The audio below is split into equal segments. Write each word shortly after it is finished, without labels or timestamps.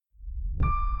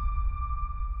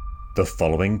The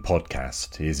following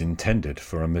podcast is intended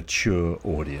for a mature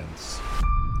audience.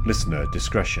 Listener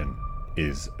discretion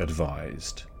is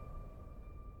advised.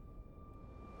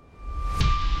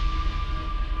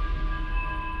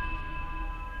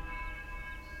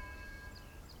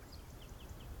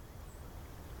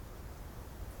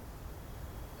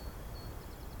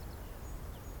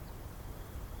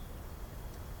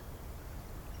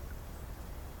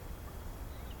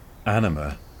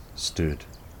 Anima stood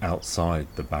outside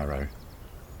the barrow.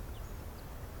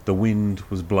 The wind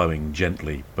was blowing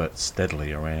gently but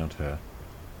steadily around her,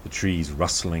 the trees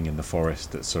rustling in the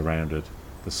forest that surrounded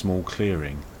the small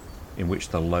clearing in which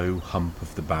the low hump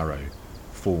of the barrow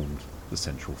formed the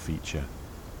central feature.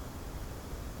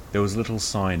 There was little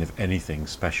sign of anything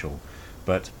special,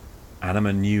 but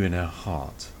Anima knew in her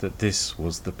heart that this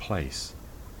was the place.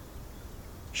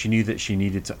 She knew that she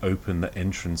needed to open the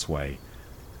entranceway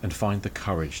and find the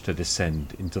courage to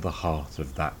descend into the heart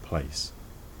of that place.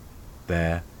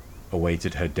 There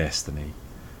awaited her destiny,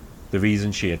 the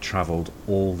reason she had travelled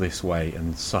all this way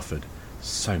and suffered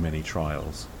so many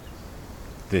trials.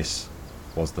 This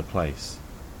was the place.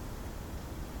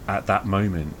 At that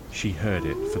moment she heard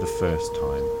it for the first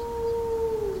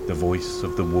time, the voice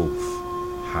of the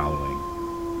wolf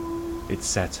howling. It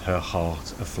set her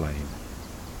heart aflame.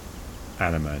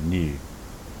 Anima knew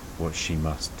what she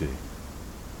must do.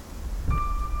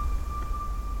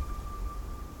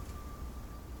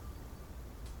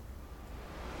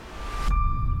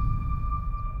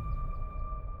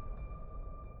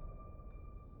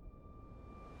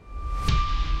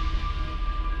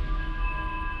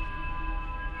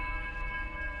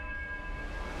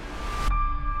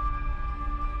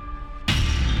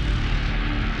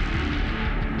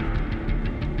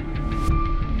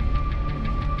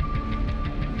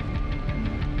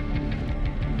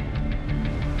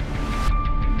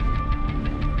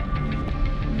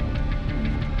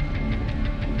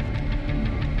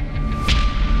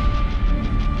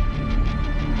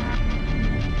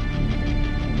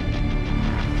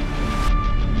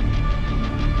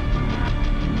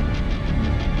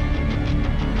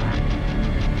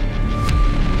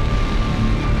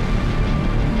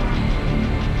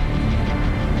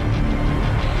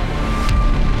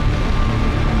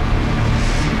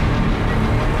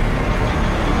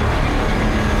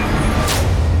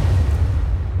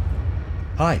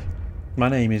 Hi, my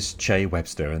name is Che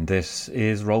Webster and this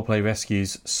is Roleplay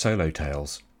Rescue's Solo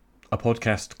Tales, a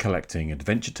podcast collecting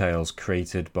adventure tales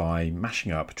created by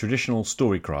mashing up traditional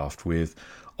storycraft with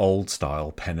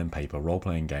old-style pen and paper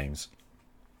role-playing games.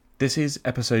 This is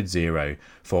episode 0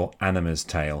 for Anima's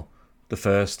Tale, the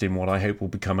first in what I hope will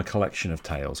become a collection of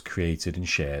tales created and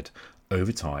shared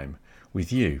over time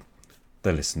with you,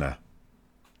 the listener.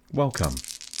 Welcome.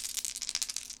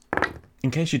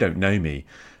 In case you don't know me,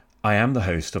 I am the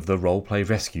host of the Roleplay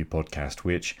Rescue podcast,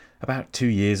 which about 2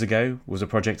 years ago was a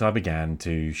project I began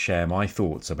to share my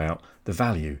thoughts about the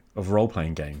value of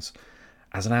role-playing games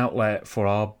as an outlet for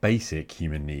our basic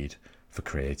human need for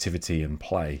creativity and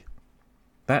play.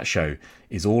 That show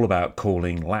is all about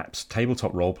calling lapsed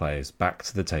tabletop roleplayers back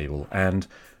to the table and,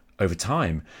 over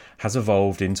time, has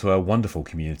evolved into a wonderful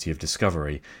community of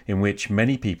discovery in which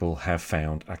many people have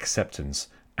found acceptance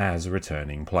as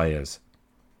returning players.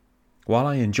 While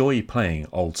I enjoy playing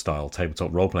old-style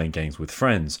tabletop role-playing games with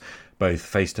friends, both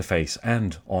face-to-face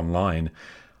and online,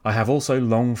 I have also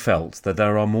long felt that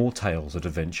there are more tales of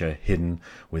adventure hidden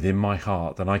within my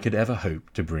heart than I could ever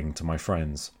hope to bring to my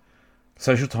friends.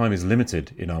 Social time is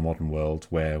limited in our modern world,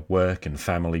 where work and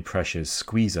family pressures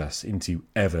squeeze us into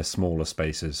ever smaller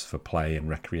spaces for play and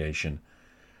recreation.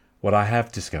 What I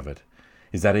have discovered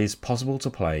is that it is possible to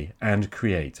play and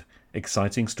create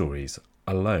exciting stories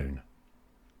alone,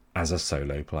 as a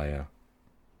solo player.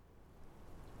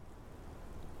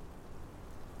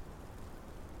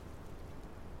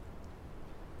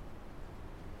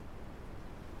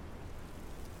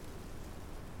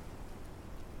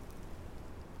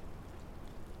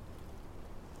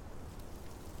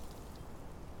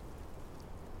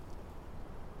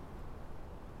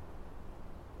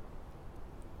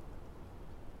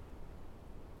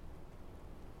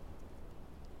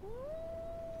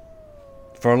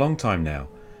 For a long time now,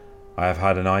 I have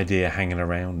had an idea hanging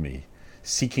around me,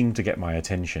 seeking to get my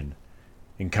attention,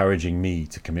 encouraging me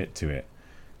to commit to it.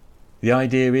 The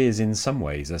idea is in some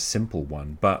ways a simple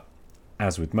one, but,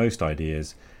 as with most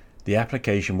ideas, the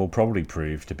application will probably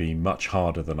prove to be much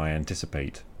harder than I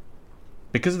anticipate.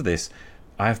 Because of this,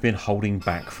 I have been holding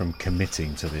back from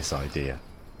committing to this idea.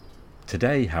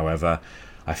 Today, however,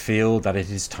 I feel that it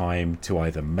is time to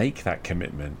either make that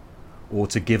commitment or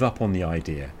to give up on the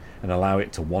idea and allow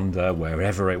it to wander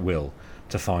wherever it will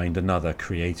to find another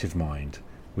creative mind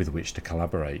with which to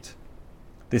collaborate.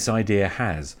 This idea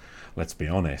has, let's be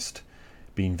honest,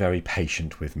 been very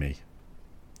patient with me.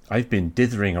 I've been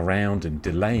dithering around and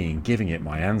delaying giving it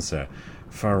my answer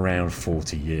for around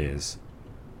 40 years.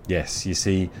 Yes, you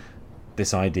see,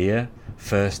 this idea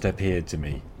first appeared to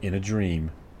me in a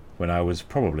dream when I was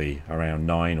probably around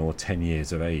 9 or 10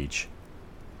 years of age.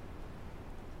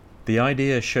 The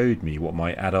idea showed me what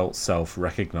my adult self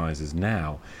recognizes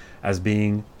now as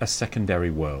being a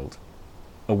secondary world.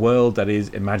 A world that is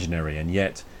imaginary and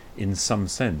yet, in some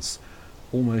sense,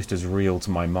 almost as real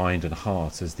to my mind and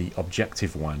heart as the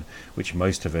objective one which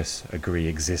most of us agree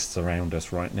exists around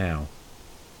us right now.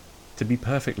 To be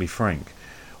perfectly frank,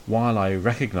 while I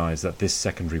recognize that this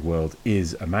secondary world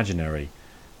is imaginary,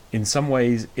 in some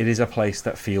ways it is a place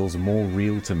that feels more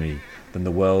real to me than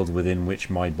the world within which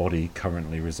my body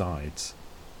currently resides.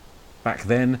 Back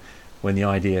then, when the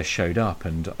idea showed up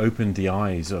and opened the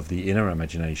eyes of the inner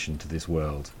imagination to this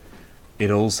world, it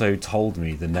also told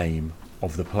me the name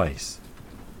of the place.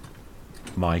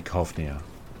 Mycovnia.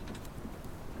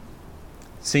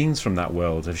 Scenes from that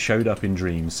world have showed up in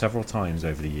dreams several times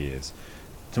over the years.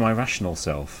 To my rational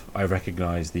self, I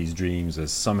recognize these dreams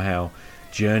as somehow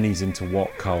journeys into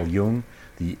what Carl Jung,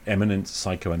 the eminent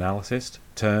psychoanalyst,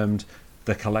 termed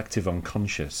the collective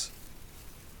unconscious.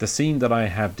 The scene that I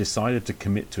have decided to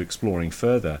commit to exploring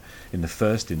further, in the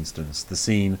first instance, the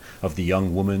scene of the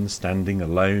young woman standing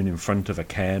alone in front of a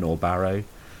cairn or barrow,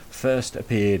 first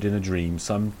appeared in a dream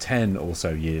some 10 or so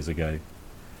years ago.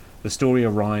 The story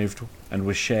arrived and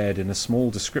was shared in a small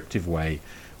descriptive way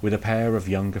with a pair of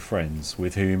younger friends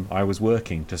with whom I was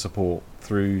working to support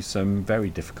through some very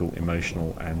difficult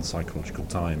emotional and psychological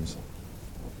times.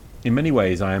 In many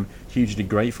ways, I am hugely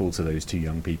grateful to those two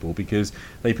young people because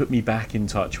they put me back in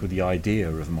touch with the idea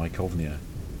of Mycovnia.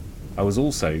 I was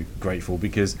also grateful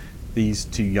because these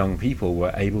two young people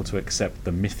were able to accept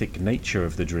the mythic nature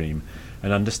of the dream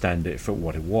and understand it for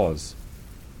what it was.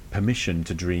 Permission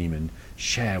to dream and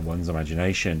share one's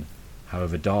imagination,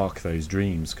 however dark those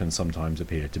dreams can sometimes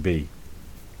appear to be.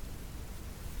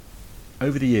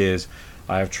 Over the years,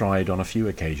 I have tried on a few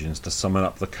occasions to summon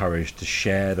up the courage to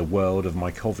share the world of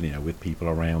Mycovnia with people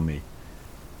around me.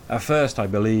 At first I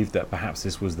believed that perhaps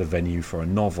this was the venue for a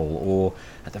novel or,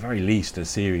 at the very least, a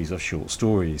series of short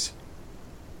stories.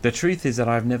 The truth is that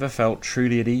I've never felt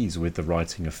truly at ease with the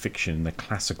writing of fiction in the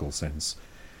classical sense.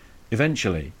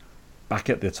 Eventually, back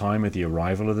at the time of the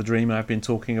arrival of the dream I've been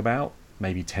talking about,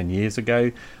 maybe 10 years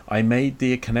ago, I made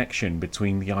the connection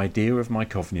between the idea of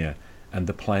Mycovnia and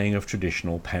the playing of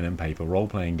traditional pen and paper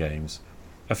role-playing games.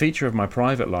 A feature of my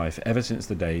private life ever since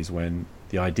the days when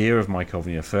the idea of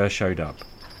Mycovnia first showed up,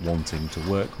 wanting to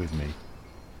work with me.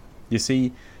 You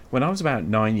see, when I was about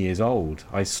 9 years old,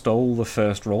 I stole the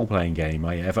first role-playing game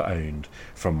I ever owned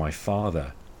from my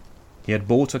father. He had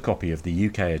bought a copy of the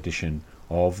UK edition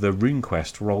of the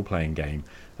RuneQuest role-playing game,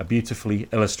 a beautifully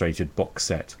illustrated box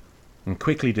set, and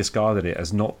quickly discarded it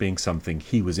as not being something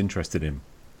he was interested in.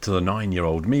 To the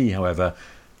 9-year-old me, however,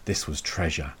 this was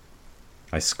treasure.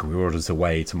 I squirreled it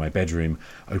away to my bedroom,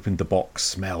 opened the box,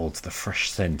 smelled the fresh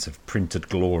scent of printed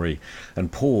glory,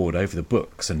 and pored over the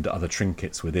books and other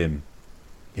trinkets within.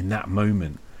 In that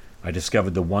moment, I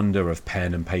discovered the wonder of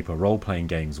pen and paper role-playing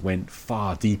games went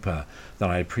far deeper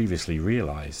than I had previously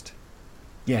realised.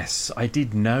 Yes, I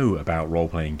did know about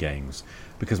role-playing games,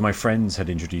 because my friends had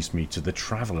introduced me to the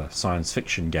Traveller science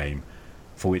fiction game,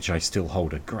 for which I still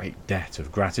hold a great debt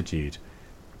of gratitude.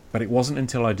 But it wasn't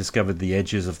until I discovered the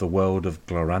edges of the world of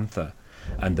Glorantha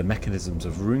and the mechanisms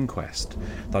of RuneQuest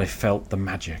that I felt the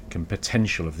magic and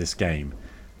potential of this game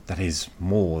that is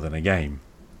more than a game.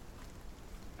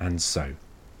 And so,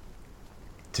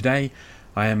 today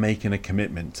I am making a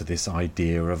commitment to this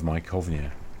idea of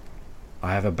Mycovnia.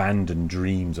 I have abandoned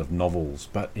dreams of novels,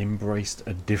 but embraced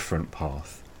a different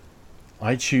path.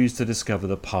 I choose to discover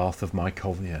the path of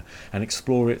Mycovnia and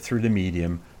explore it through the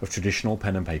medium of traditional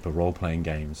pen and paper role-playing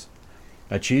games.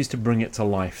 I choose to bring it to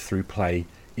life through play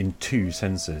in two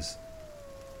senses.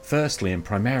 Firstly and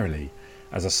primarily,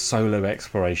 as a solo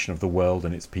exploration of the world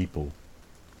and its people.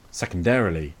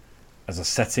 Secondarily, as a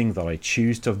setting that I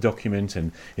choose to document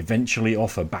and eventually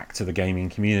offer back to the gaming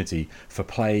community for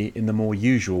play in the more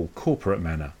usual corporate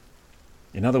manner.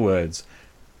 In other words,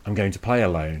 I'm going to play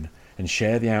alone and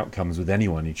share the outcomes with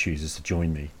anyone who chooses to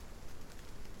join me.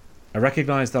 I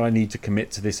recognise that I need to commit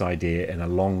to this idea in a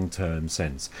long-term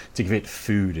sense, to give it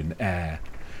food and air.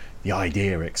 The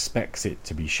idea expects it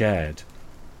to be shared.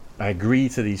 I agree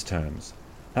to these terms.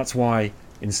 That's why,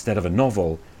 instead of a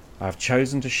novel, I have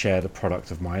chosen to share the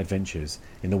product of my adventures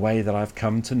in the way that I've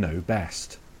come to know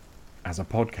best, as a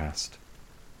podcast.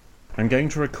 I'm going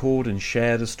to record and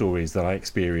share the stories that I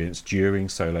experienced during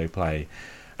solo play,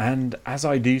 and as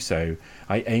I do so,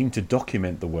 I aim to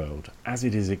document the world as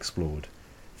it is explored,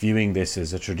 viewing this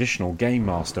as a traditional game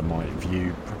master might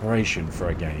view preparation for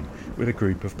a game with a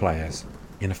group of players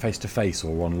in a face-to-face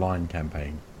or online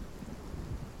campaign.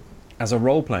 As a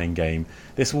role-playing game,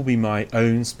 this will be my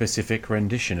own specific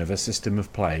rendition of a system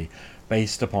of play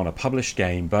based upon a published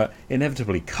game, but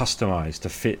inevitably customised to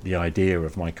fit the idea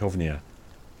of Mycovnia.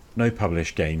 No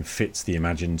published game fits the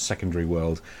imagined secondary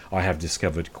world I have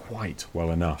discovered quite well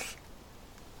enough.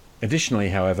 Additionally,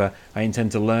 however, I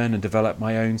intend to learn and develop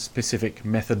my own specific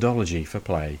methodology for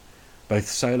play, both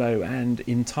solo and,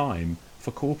 in time,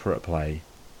 for corporate play.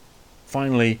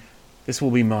 Finally, this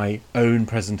will be my own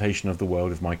presentation of the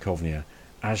world of Mycovnia,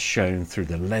 as shown through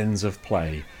the lens of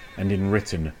play and in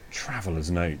written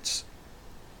traveller's notes.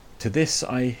 To this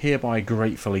I hereby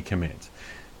gratefully commit.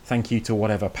 Thank you to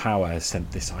whatever power has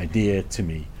sent this idea to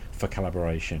me for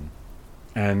collaboration.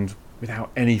 And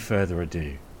without any further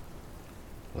ado,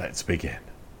 let's begin.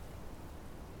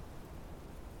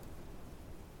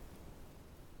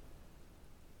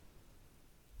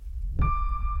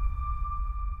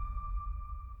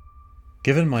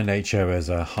 Given my nature as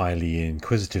a highly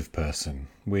inquisitive person,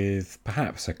 with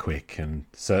perhaps a quick and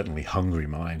certainly hungry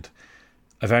mind,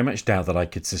 I very much doubt that I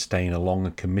could sustain a long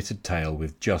and committed tale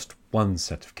with just one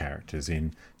set of characters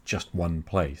in just one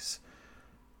place.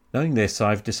 Knowing this,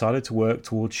 I've decided to work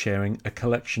towards sharing a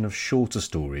collection of shorter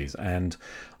stories and,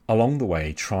 along the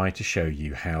way, try to show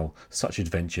you how such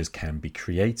adventures can be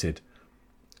created.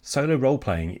 Solo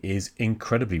role-playing is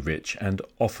incredibly rich and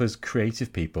offers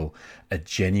creative people a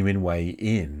genuine way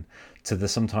in to the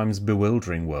sometimes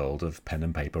bewildering world of pen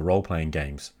and paper role-playing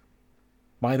games.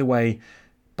 By the way,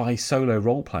 by solo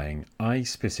role-playing, I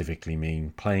specifically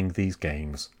mean playing these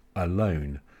games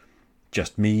alone.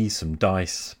 Just me, some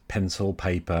dice, pencil,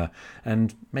 paper,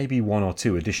 and maybe one or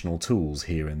two additional tools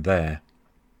here and there.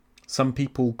 Some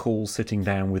people call sitting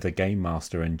down with a game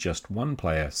master and just one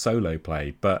player solo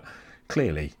play, but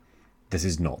clearly, this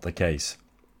is not the case.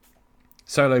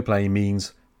 Solo play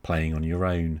means playing on your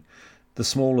own. The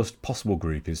smallest possible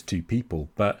group is 2 people,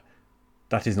 but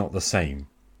that is not the same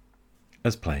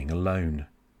as playing alone.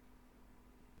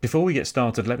 Before we get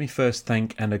started, let me first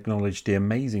thank and acknowledge the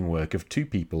amazing work of 2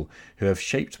 people who have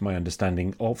shaped my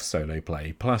understanding of solo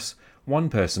play, plus one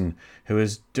person who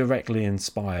has directly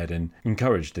inspired and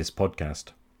encouraged this podcast.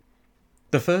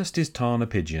 The first is Tana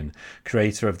Pigeon,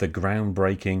 creator of the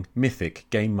groundbreaking Mythic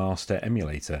Game Master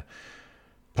emulator,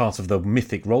 part of the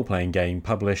Mythic role-playing game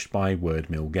published by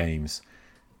Wordmill Games.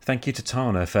 Thank you to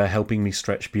Tana for helping me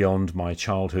stretch beyond my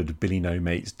childhood Billy No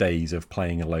Mates days of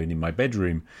playing alone in my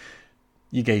bedroom.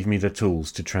 You gave me the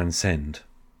tools to transcend.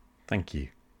 Thank you.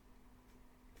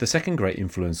 The second great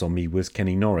influence on me was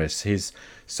Kenny Norris. His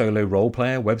solo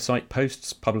role-player website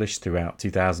posts published throughout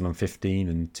 2015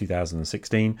 and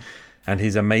 2016, and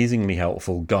his amazingly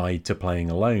helpful Guide to Playing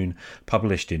Alone,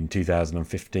 published in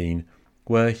 2015,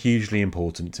 were hugely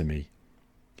important to me.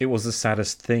 It was the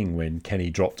saddest thing when Kenny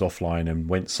dropped offline and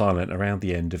went silent around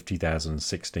the end of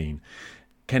 2016.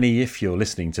 Kenny, if you're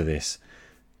listening to this,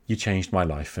 you changed my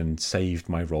life and saved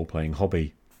my role-playing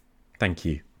hobby. Thank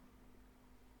you.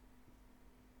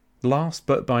 Last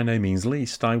but by no means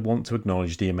least, I want to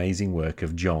acknowledge the amazing work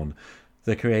of John,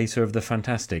 the creator of the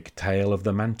fantastic Tale of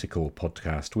the Manticore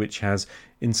podcast, which has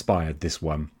inspired this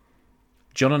one.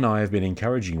 John and I have been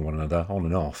encouraging one another on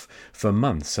and off for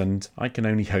months, and I can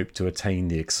only hope to attain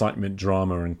the excitement,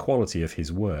 drama and quality of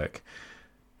his work.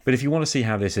 But if you want to see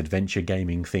how this adventure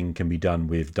gaming thing can be done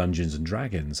with Dungeons &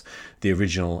 Dragons, the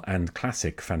original and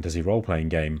classic fantasy role-playing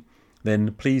game,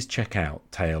 then please check out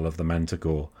Tale of the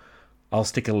Manticore. I'll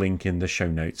stick a link in the show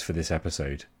notes for this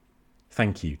episode.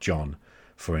 Thank you, John,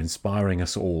 for inspiring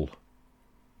us all.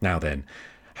 Now then,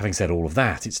 having said all of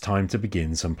that, it's time to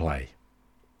begin some play.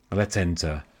 Let's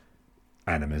enter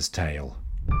Anima's Tale.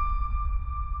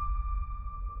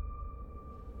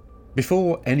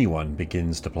 Before anyone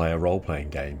begins to play a role-playing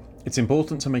game, it's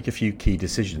important to make a few key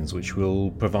decisions which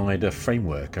will provide a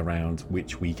framework around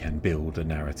which we can build a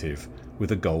narrative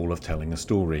with a goal of telling a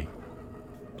story.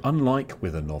 Unlike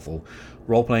with a novel,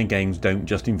 role-playing games don't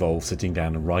just involve sitting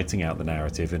down and writing out the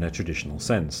narrative in a traditional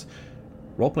sense.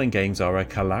 Role-playing games are a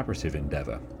collaborative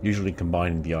endeavour, usually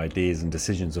combining the ideas and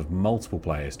decisions of multiple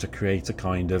players to create a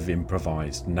kind of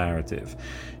improvised narrative.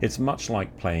 It's much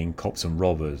like playing Cops and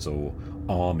Robbers or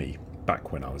Army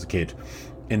back when I was a kid,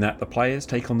 in that the players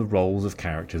take on the roles of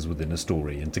characters within a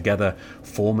story and together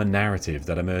form a narrative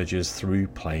that emerges through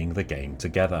playing the game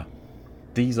together.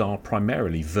 These are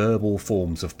primarily verbal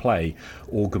forms of play,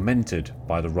 augmented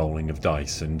by the rolling of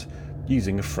dice and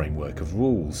using a framework of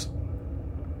rules.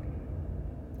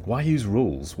 Why use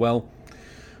rules? Well,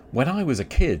 when I was a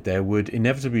kid, there would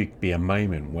inevitably be a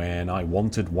moment when I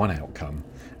wanted one outcome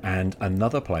and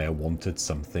another player wanted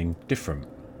something different.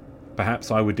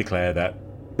 Perhaps I would declare that,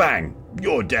 "Bang,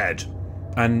 you're dead,"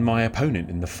 and my opponent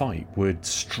in the fight would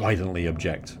stridently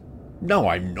object. "No,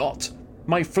 I'm not.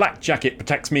 My flak jacket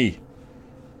protects me."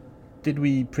 Did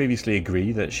we previously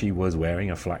agree that she was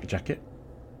wearing a flak jacket?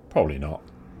 Probably not.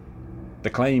 The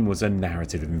claim was a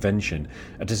narrative invention,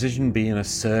 a decision being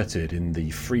asserted in the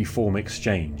free-form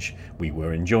exchange we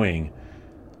were enjoying.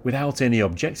 Without any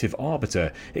objective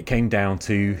arbiter, it came down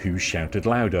to who shouted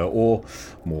louder, or,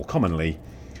 more commonly,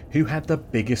 who had the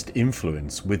biggest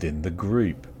influence within the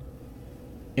group.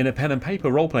 In a pen and paper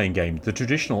role-playing game, the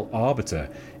traditional arbiter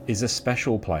is a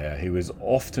special player who is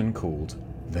often called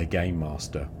the Game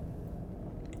Master.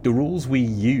 The rules we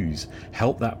use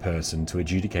help that person to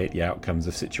adjudicate the outcomes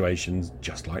of situations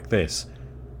just like this.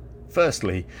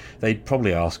 Firstly, they'd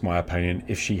probably ask my opponent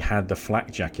if she had the flak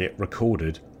jacket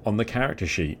recorded on the character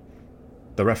sheet,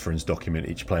 the reference document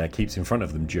each player keeps in front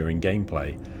of them during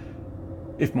gameplay.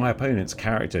 If my opponent's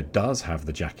character does have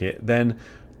the jacket, then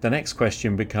the next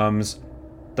question becomes,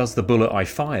 does the bullet I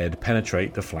fired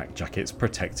penetrate the flak jacket's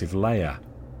protective layer?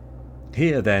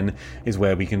 Here then is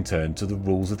where we can turn to the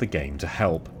rules of the game to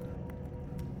help.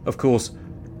 Of course,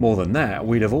 more than that,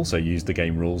 we'd have also used the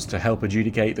game rules to help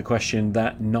adjudicate the question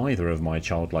that neither of my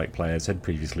childlike players had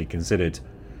previously considered.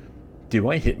 Do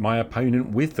I hit my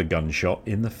opponent with the gunshot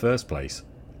in the first place?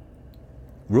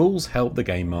 Rules help the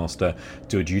Game Master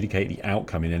to adjudicate the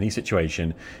outcome in any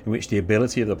situation in which the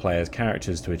ability of the player's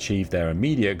characters to achieve their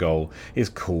immediate goal is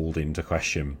called into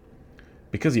question.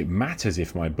 Because it matters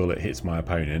if my bullet hits my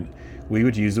opponent, we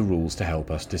would use the rules to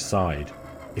help us decide.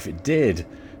 If it did,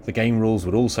 the game rules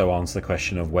would also answer the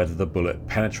question of whether the bullet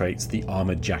penetrates the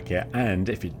armoured jacket and,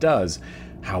 if it does,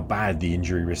 how bad the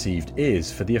injury received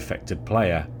is for the affected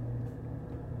player.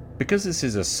 Because this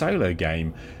is a solo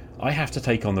game, I have to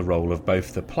take on the role of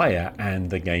both the player and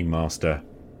the Game Master.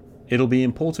 It'll be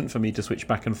important for me to switch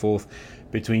back and forth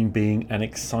between being an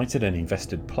excited and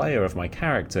invested player of my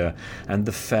character and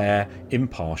the fair,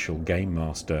 impartial Game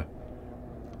Master.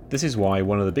 This is why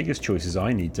one of the biggest choices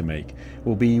I need to make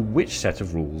will be which set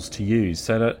of rules to use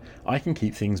so that I can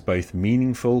keep things both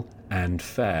meaningful and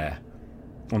fair.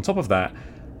 On top of that,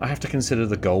 I have to consider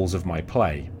the goals of my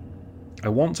play. I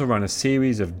want to run a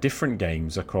series of different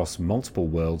games across multiple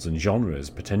worlds and genres,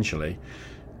 potentially.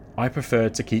 I prefer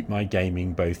to keep my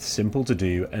gaming both simple to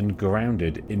do and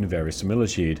grounded in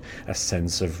verisimilitude, a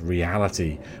sense of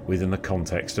reality within the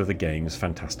context of the game's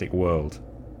fantastic world.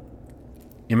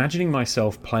 Imagining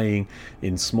myself playing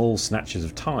in small snatches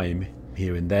of time,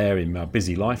 here and there in my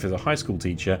busy life as a high school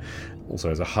teacher,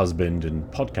 also as a husband and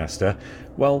podcaster,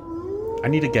 well, I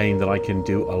need a game that I can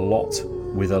do a lot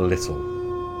with a little.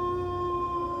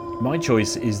 My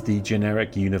choice is the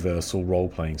generic universal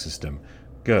role-playing system,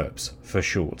 GURPS for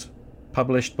short,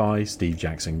 published by Steve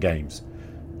Jackson Games.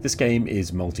 This game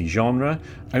is multi-genre,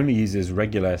 only uses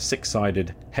regular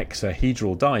 6-sided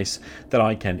hexahedral dice that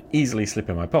I can easily slip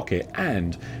in my pocket,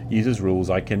 and uses rules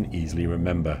I can easily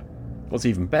remember. What's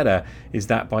even better is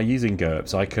that by using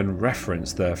GURPS I can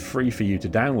reference the free for you to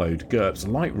download GURPS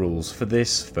Lite rules for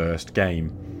this first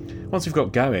game. Once we've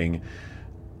got going,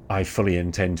 I fully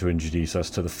intend to introduce us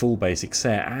to the full basic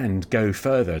set and go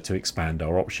further to expand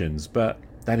our options, but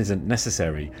that isn't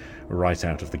necessary right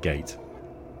out of the gate.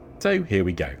 So here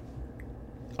we go.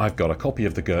 I've got a copy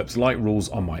of the GURPS Lite rules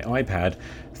on my iPad,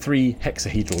 3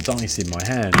 hexahedral dice in my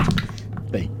hand,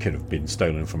 they could have been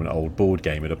stolen from an old board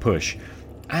game at a push,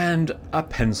 and a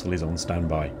pencil is on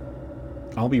standby.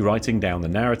 I'll be writing down the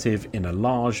narrative in a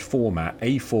large format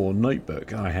A4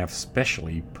 notebook I have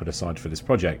specially put aside for this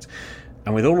project.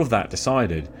 And with all of that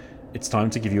decided, it's time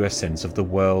to give you a sense of the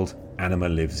world Anima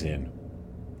lives in.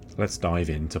 Let's dive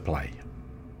into play.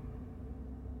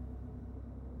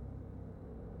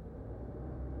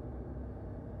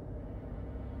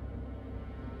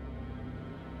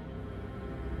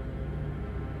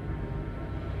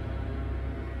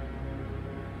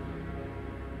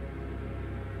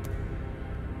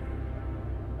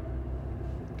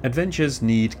 Adventures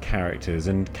need characters,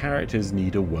 and characters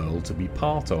need a world to be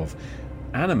part of.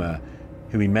 Anima,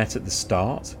 who we met at the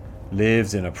start,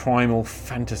 lives in a primal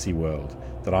fantasy world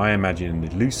that I imagine in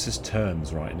the loosest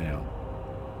terms right now.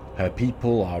 Her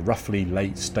people are roughly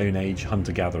late Stone Age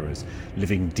hunter-gatherers,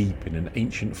 living deep in an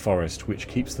ancient forest which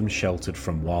keeps them sheltered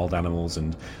from wild animals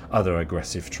and other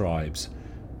aggressive tribes.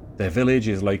 Their village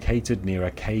is located near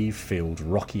a cave-filled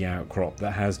rocky outcrop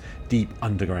that has deep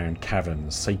underground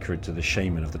caverns sacred to the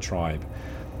shaman of the tribe.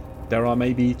 There are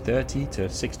maybe 30 to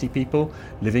 60 people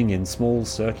living in small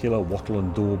circular wattle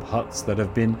and daub huts that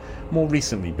have been more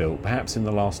recently built, perhaps in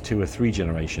the last 2 or 3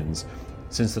 generations,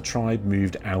 since the tribe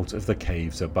moved out of the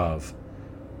caves above.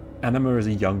 Anima is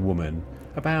a young woman,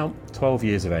 about 12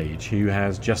 years of age, who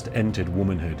has just entered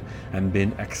womanhood and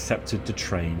been accepted to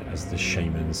train as the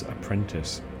shaman's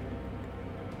apprentice.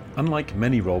 Unlike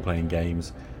many role-playing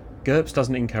games, GURPS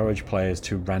doesn't encourage players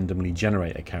to randomly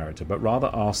generate a character, but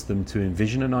rather asks them to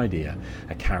envision an idea,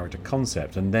 a character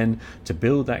concept, and then to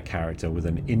build that character with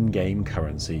an in-game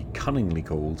currency cunningly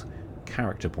called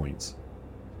character points.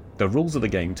 The rules of the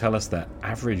game tell us that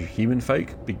average human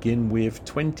folk begin with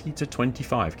 20 to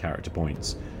 25 character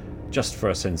points. Just for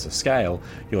a sense of scale,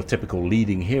 your typical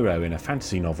leading hero in a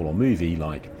fantasy novel or movie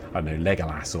like,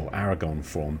 Legolas or Aragorn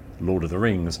from Lord of the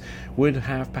Rings would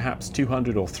have perhaps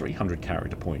 200 or 300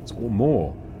 character points or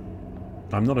more.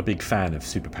 I'm not a big fan of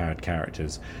superpowered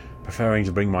characters, preferring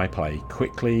to bring my play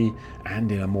quickly and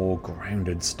in a more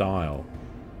grounded style.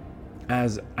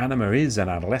 As Anima is an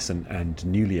adolescent and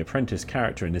newly apprenticed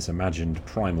character in this imagined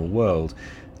primal world,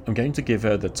 I'm going to give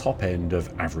her the top end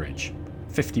of average,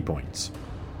 50 points.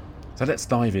 So let's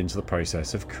dive into the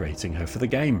process of creating her for the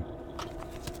game.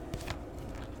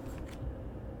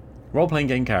 Role-playing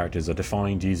game characters are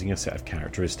defined using a set of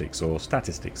characteristics, or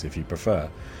statistics if you prefer,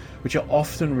 which are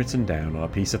often written down on a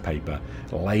piece of paper,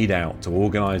 laid out to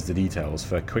organise the details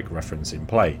for quick reference in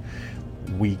play.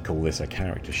 We call this a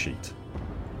character sheet.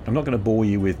 I'm not going to bore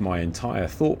you with my entire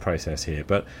thought process here,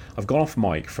 but I've gone off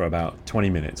mic for about 20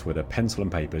 minutes with a pencil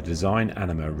and paper, design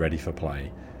Anima ready for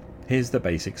play. Here's the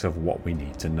basics of what we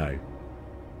need to know.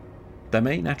 The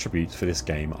main attributes for this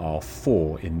game are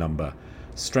 4 in number.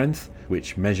 Strength,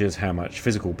 which measures how much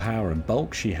physical power and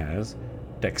bulk she has.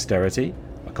 Dexterity,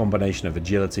 a combination of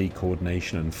agility,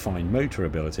 coordination and fine motor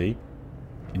ability.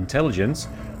 Intelligence,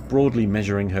 broadly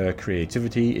measuring her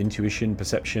creativity, intuition,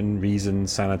 perception, reason,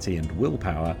 sanity and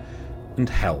willpower. And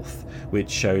health, which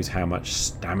shows how much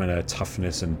stamina,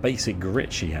 toughness and basic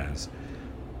grit she has.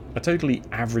 A totally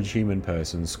average human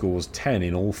person scores 10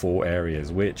 in all 4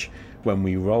 areas, which, when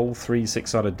we roll 3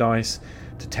 6-sided dice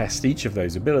to test each of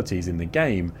those abilities in the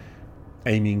game,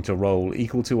 aiming to roll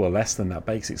equal to or less than that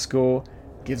basic score,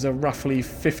 gives a roughly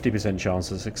 50%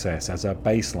 chance of success as a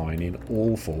baseline in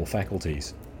all 4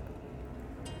 faculties.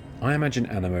 I imagine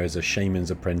Anima as a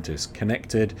shaman's apprentice,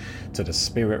 connected to the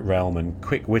spirit realm and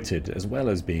quick-witted, as well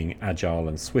as being agile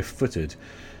and swift-footed.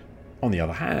 On the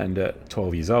other hand, at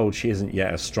 12 years old, she isn't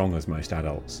yet as strong as most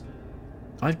adults.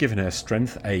 I've given her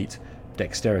Strength 8,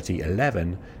 Dexterity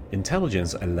 11,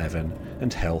 Intelligence 11,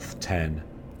 and Health 10.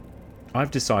 I've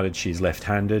decided she's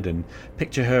left-handed and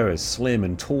picture her as slim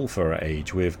and tall for her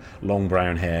age, with long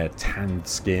brown hair, tanned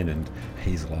skin, and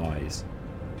hazel eyes.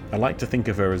 I like to think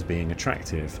of her as being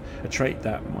attractive, a trait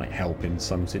that might help in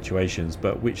some situations,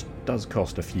 but which does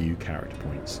cost a few character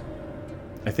points.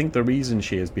 I think the reason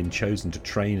she has been chosen to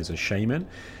train as a shaman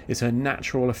is her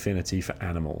natural affinity for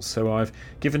animals, so I've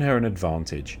given her an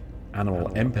advantage,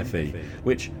 animal empathy,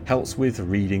 which helps with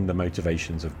reading the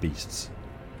motivations of beasts.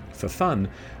 For fun,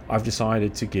 I've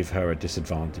decided to give her a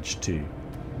disadvantage too.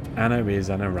 Anna is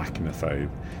an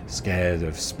arachnophobe, scared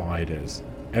of spiders,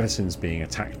 ever since being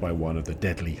attacked by one of the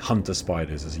deadly hunter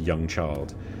spiders as a young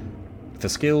child. For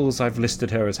skills, I've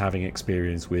listed her as having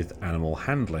experience with animal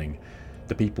handling.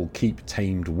 The people keep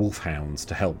tamed wolfhounds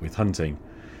to help with hunting,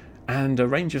 and a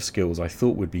range of skills I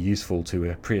thought would be useful to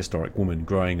a prehistoric woman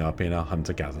growing up in a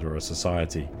hunter-gatherer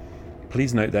society.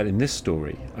 Please note that in this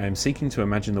story, I am seeking to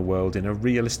imagine the world in a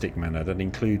realistic manner that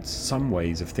includes some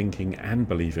ways of thinking and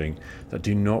believing that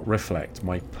do not reflect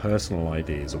my personal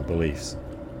ideas or beliefs.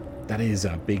 That is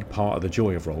a big part of the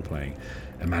joy of role-playing,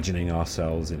 imagining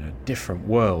ourselves in a different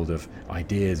world of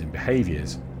ideas and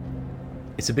behaviours.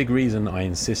 It's a big reason I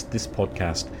insist this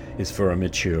podcast is for a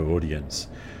mature audience.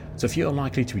 So if you're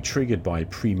likely to be triggered by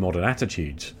pre-modern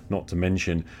attitudes, not to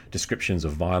mention descriptions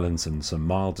of violence and some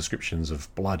mild descriptions of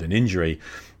blood and injury,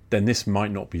 then this might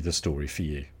not be the story for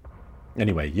you.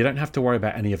 Anyway, you don't have to worry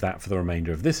about any of that for the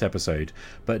remainder of this episode,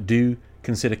 but do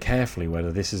consider carefully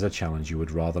whether this is a challenge you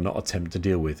would rather not attempt to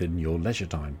deal with in your leisure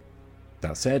time.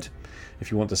 That said,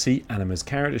 if you want to see Anima's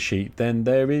character sheet, then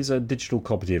there is a digital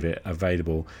copy of it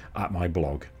available at my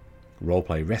blog,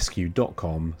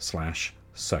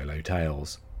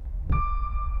 roleplayrescue.com/solotales.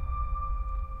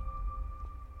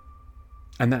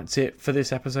 And that's it for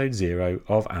this episode 0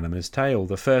 of Anima's Tale,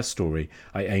 the first story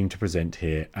I aim to present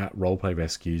here at Roleplay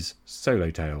Rescue's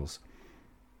Solo Tales.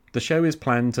 The show is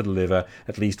planned to deliver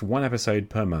at least one episode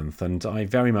per month, and I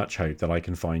very much hope that I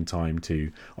can find time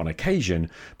to, on occasion,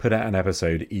 put out an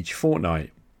episode each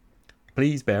fortnight.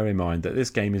 Please bear in mind that this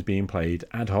game is being played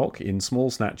ad hoc in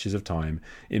small snatches of time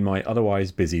in my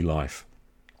otherwise busy life.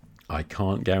 I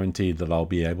can't guarantee that I'll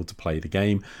be able to play the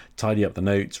game, tidy up the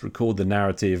notes, record the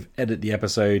narrative, edit the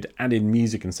episode, add in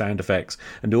music and sound effects,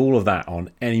 and all of that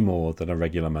on any more than a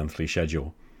regular monthly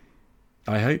schedule.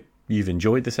 I hope you've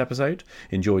enjoyed this episode,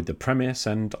 enjoyed the premise,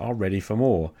 and are ready for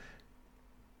more.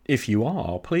 If you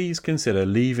are, please consider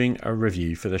leaving a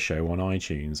review for the show on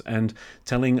iTunes and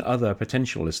telling other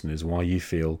potential listeners why you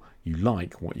feel you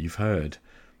like what you've heard.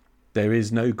 There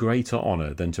is no greater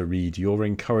honour than to read your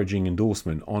encouraging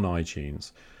endorsement on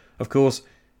iTunes. Of course,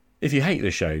 if you hate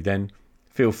the show, then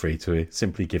feel free to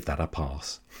simply give that a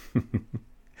pass.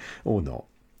 Or not,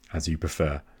 as you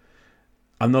prefer.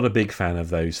 I'm not a big fan of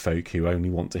those folk who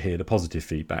only want to hear the positive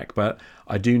feedback, but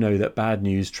I do know that bad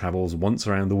news travels once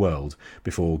around the world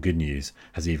before good news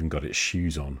has even got its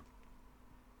shoes on.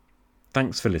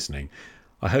 Thanks for listening.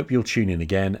 I hope you'll tune in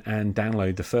again and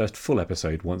download the first full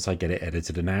episode once I get it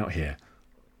edited and out here.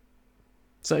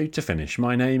 So to finish,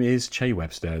 my name is Che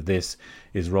Webster. This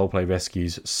is Roleplay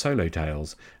Rescue's Solo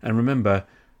Tales. And remember,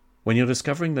 when you're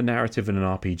discovering the narrative in an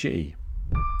RPG,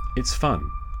 it's fun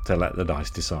to let the dice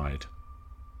decide.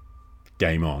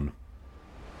 Game on.